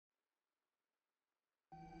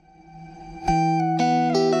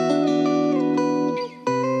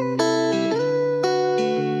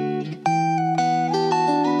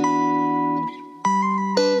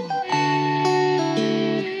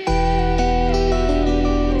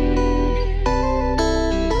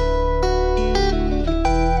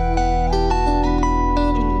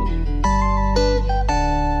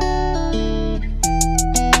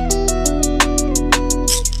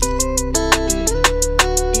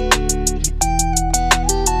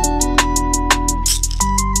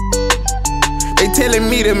telling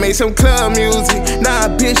me to make some club music. Nah,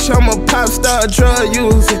 bitch, I'm a pop star, drug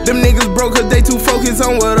user. Them niggas broke cause they too focused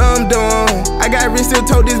on what I'm doing. I got rich, still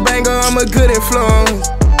told this banger I'm a good influence.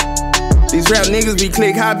 These rap niggas be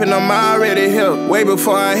click hopping, I'm already here. Way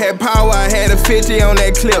before I had power, I had a 50 on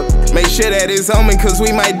that clip. Make sure that it's on me, cause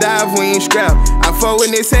we might die if we ain't scrap. I fought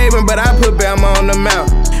with this haven, but I put Bama on the map.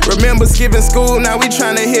 Remember skipping school, now we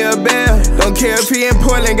tryna hear a bell. Don't care if he in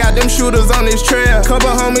Portland, got them shooters on his trail. Couple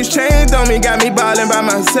homies changed on me, got me ballin' by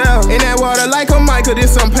myself. In that water like a Michael,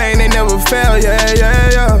 this some pain, they never fell, yeah,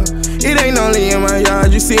 yeah, yeah. It ain't only in my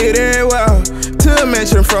yard, you see it everywhere. To a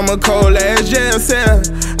mention from a cold ass jail cell.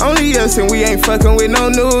 Only us and we ain't fucking with no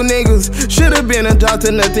new niggas. Should've been a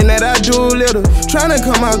doctor, nothing that I do little. Tryna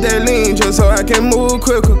come out that lean just so I can move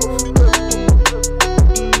quicker.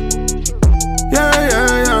 Yeah, yeah,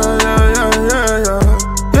 yeah, yeah, yeah, yeah, yeah.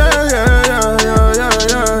 Yeah, yeah, yeah, yeah, yeah,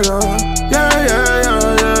 yeah, yeah. Yeah, yeah,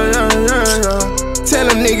 yeah, yeah, yeah, yeah, yeah. Tell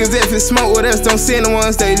them niggas if it's smoke with us, don't send the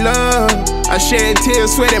ones they love. I shed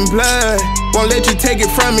tears, sweat, and blood. Won't let you take it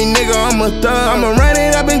from me, nigga, I'm a thug. I'ma run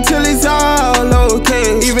it up until it's all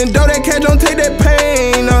okay. Even though that cat don't take that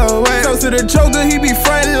pain away. Close to the Joker, he be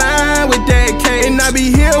front line with that K. And I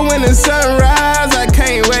be here when the sun rise, I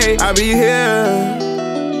can't wait. I be here,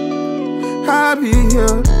 I be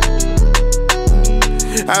here,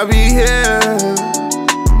 I be here,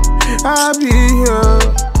 I be here,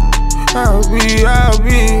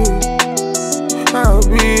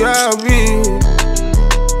 I'll be,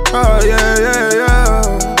 oh yeah, yeah, yeah.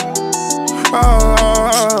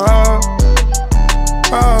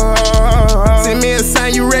 Send me a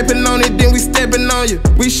sign, you rapping on it, then we stepping on you.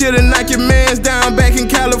 We shoulda knocked your mans down back in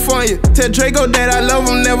California. Tell Draco that I love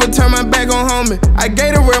him, never turn my back on homie. I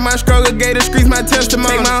gave the world my struggle, gave the streets my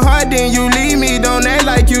testimony. Take my heart, then you leave me, don't act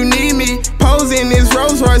like you need me. Posing this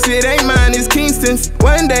Rolls Royce, it ain't mine, it's Kingston's.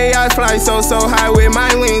 One day I fly so high with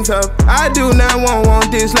my wings up. I do not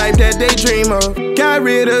want this life that they dream of. Got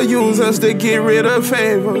rid of users to get rid of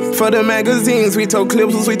favors. For the magazines, we told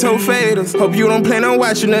clippers, we told faders. Hope you don't plan on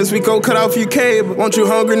watching us, we go cut off your cable. Want you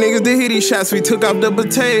hungry niggas to hit these shots, we took off the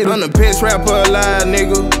potato. I'm the best rapper alive,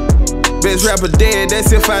 nigga. Best rapper dead,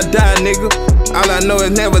 that's if I die, nigga. All I know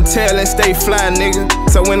is never tell and stay fly, nigga.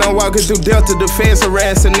 So when I'm walking through Delta, the feds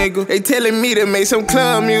harass a nigga. They telling me to make some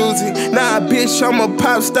club music. Nah, bitch, I'm a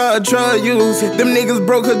pop star, drug user. Them niggas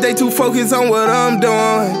broke cause they too focused on what I'm doing.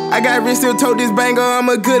 I got rich, still told this banger I'm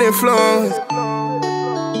a good influence.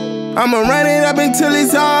 I'ma run it up until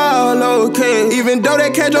it's all okay. Even though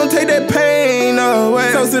that cat don't take that pain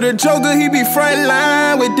away. Close to the Joker, he be front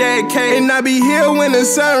line with that K. And I be here when the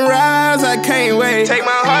sun rise, I can't wait. Take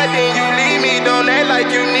my heart, then you leave me, don't act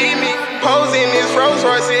like you need me. Posing this Rolls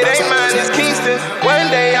Royce, it ain't mine, it's Kingston's. One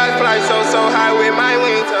day I fly so high with my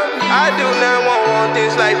wings up. I do not want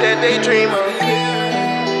this life that they dream of.